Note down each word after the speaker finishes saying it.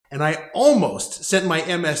and I almost sent my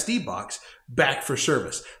MSD box back for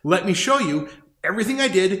service. Let me show you everything I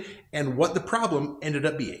did and what the problem ended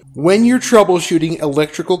up being. When you're troubleshooting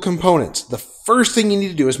electrical components, the first thing you need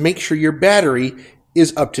to do is make sure your battery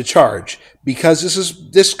is up to charge. Because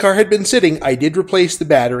this car had been sitting, I did replace the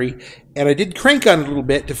battery, and I did crank on it a little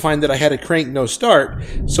bit to find that I had a crank no start,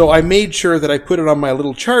 so I made sure that I put it on my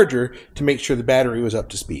little charger to make sure the battery was up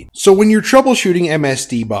to speed. So when you're troubleshooting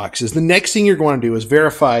MSD boxes, the next thing you're going to do is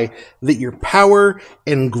verify that your power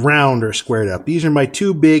and ground are squared up. These are my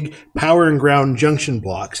two big power and ground junction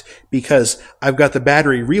blocks because I've got the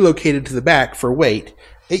battery relocated to the back for weight.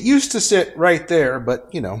 It used to sit right there, but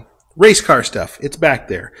you know, race car stuff, it's back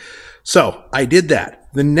there. So I did that.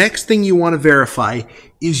 The next thing you want to verify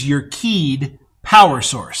is your keyed power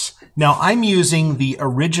source. Now I'm using the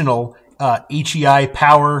original HEI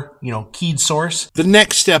power, keyed source. The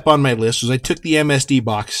next step on my list was I took the MSD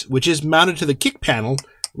box, which is mounted to the kick panel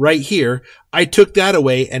right here. I took that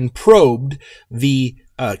away and probed the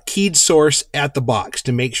keyed source at the box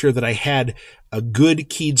to make sure that I had a good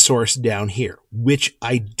keyed source down here, which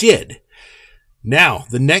I did. Now,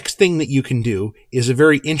 the next thing that you can do is a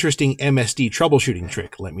very interesting MSD troubleshooting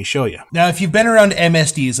trick. Let me show you. Now, if you've been around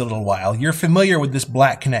MSDs a little while, you're familiar with this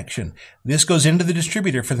black connection. This goes into the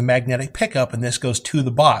distributor for the magnetic pickup, and this goes to the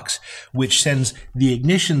box, which sends the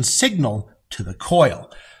ignition signal to the coil.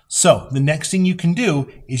 So, the next thing you can do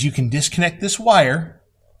is you can disconnect this wire,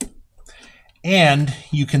 and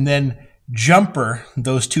you can then jumper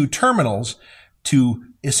those two terminals to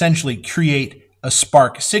essentially create a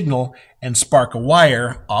spark signal and spark a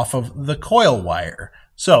wire off of the coil wire.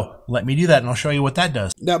 So let me do that and I'll show you what that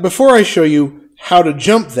does. Now before I show you how to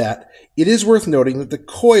jump that, it is worth noting that the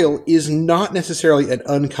coil is not necessarily an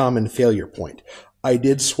uncommon failure point. I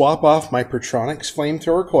did swap off my Pertronix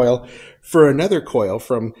flamethrower coil for another coil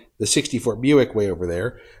from the 64 Buick way over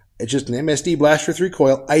there. It's just an MSD Blaster 3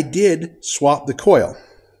 coil. I did swap the coil.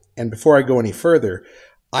 And before I go any further,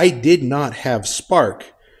 I did not have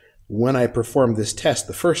spark when I performed this test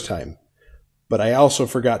the first time, but I also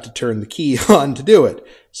forgot to turn the key on to do it.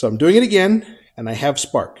 So I'm doing it again, and I have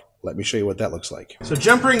spark. Let me show you what that looks like. So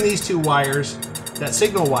jumpering these two wires, that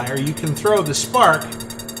signal wire, you can throw the spark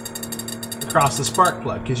across the spark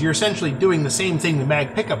plug, because you're essentially doing the same thing the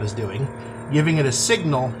mag pickup is doing, giving it a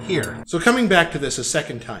signal here. So coming back to this a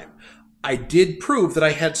second time, I did prove that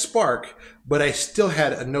I had spark, but I still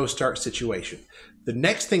had a no start situation. The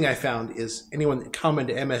next thing I found is anyone that come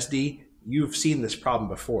into MSD, you've seen this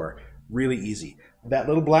problem before. Really easy. That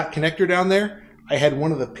little black connector down there, I had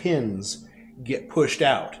one of the pins get pushed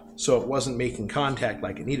out, so it wasn't making contact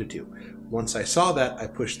like it needed to. Once I saw that, I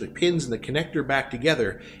pushed the pins and the connector back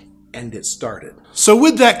together, and it started. So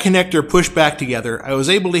with that connector pushed back together, I was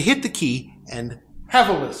able to hit the key and have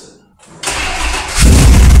a listen.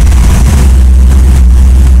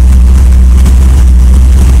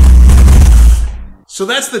 So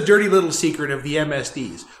that's the dirty little secret of the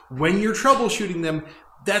MSDs. When you're troubleshooting them,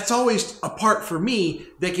 that's always a part for me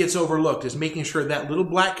that gets overlooked, is making sure that little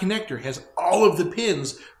black connector has all of the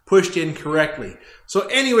pins pushed in correctly. So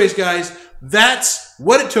anyways, guys, that's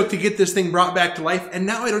what it took to get this thing brought back to life. And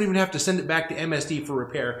now I don't even have to send it back to MSD for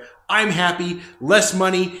repair. I'm happy, less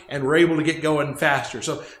money, and we're able to get going faster.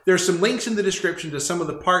 So there's some links in the description to some of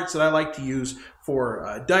the parts that I like to use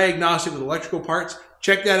for diagnostic with electrical parts.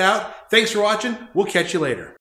 Check that out. Thanks for watching. We'll catch you later.